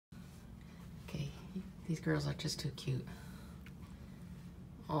These girls are just too cute.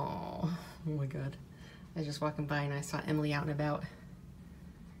 Oh my God. I was just walking by and I saw Emily out and about.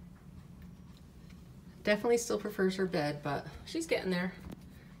 Definitely still prefers her bed, but she's getting there.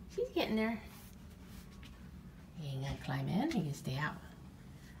 She's getting there. You ain't gonna climb in, you can stay out.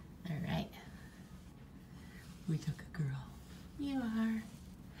 All right. We took a girl. You are.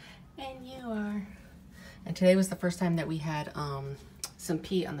 And you are. And today was the first time that we had some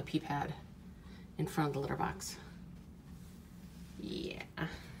pee on the pee pad in front of the litter box. Yeah. Oh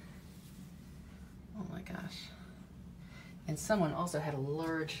my gosh. And someone also had a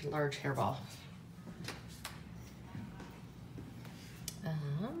large hairball.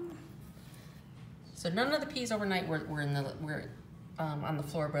 So none of the peas overnight were on the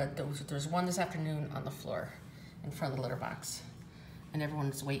floor, but there's one this afternoon on the floor in front of the litter box. And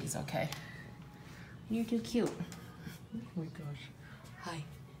everyone's weight is okay. You're too cute. Oh my gosh. Hi.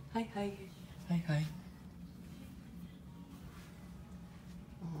 Hi, hi. Hi, hi.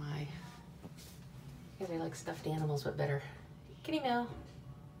 Oh my. Yeah, they like stuffed animals, but better. Kitty meow.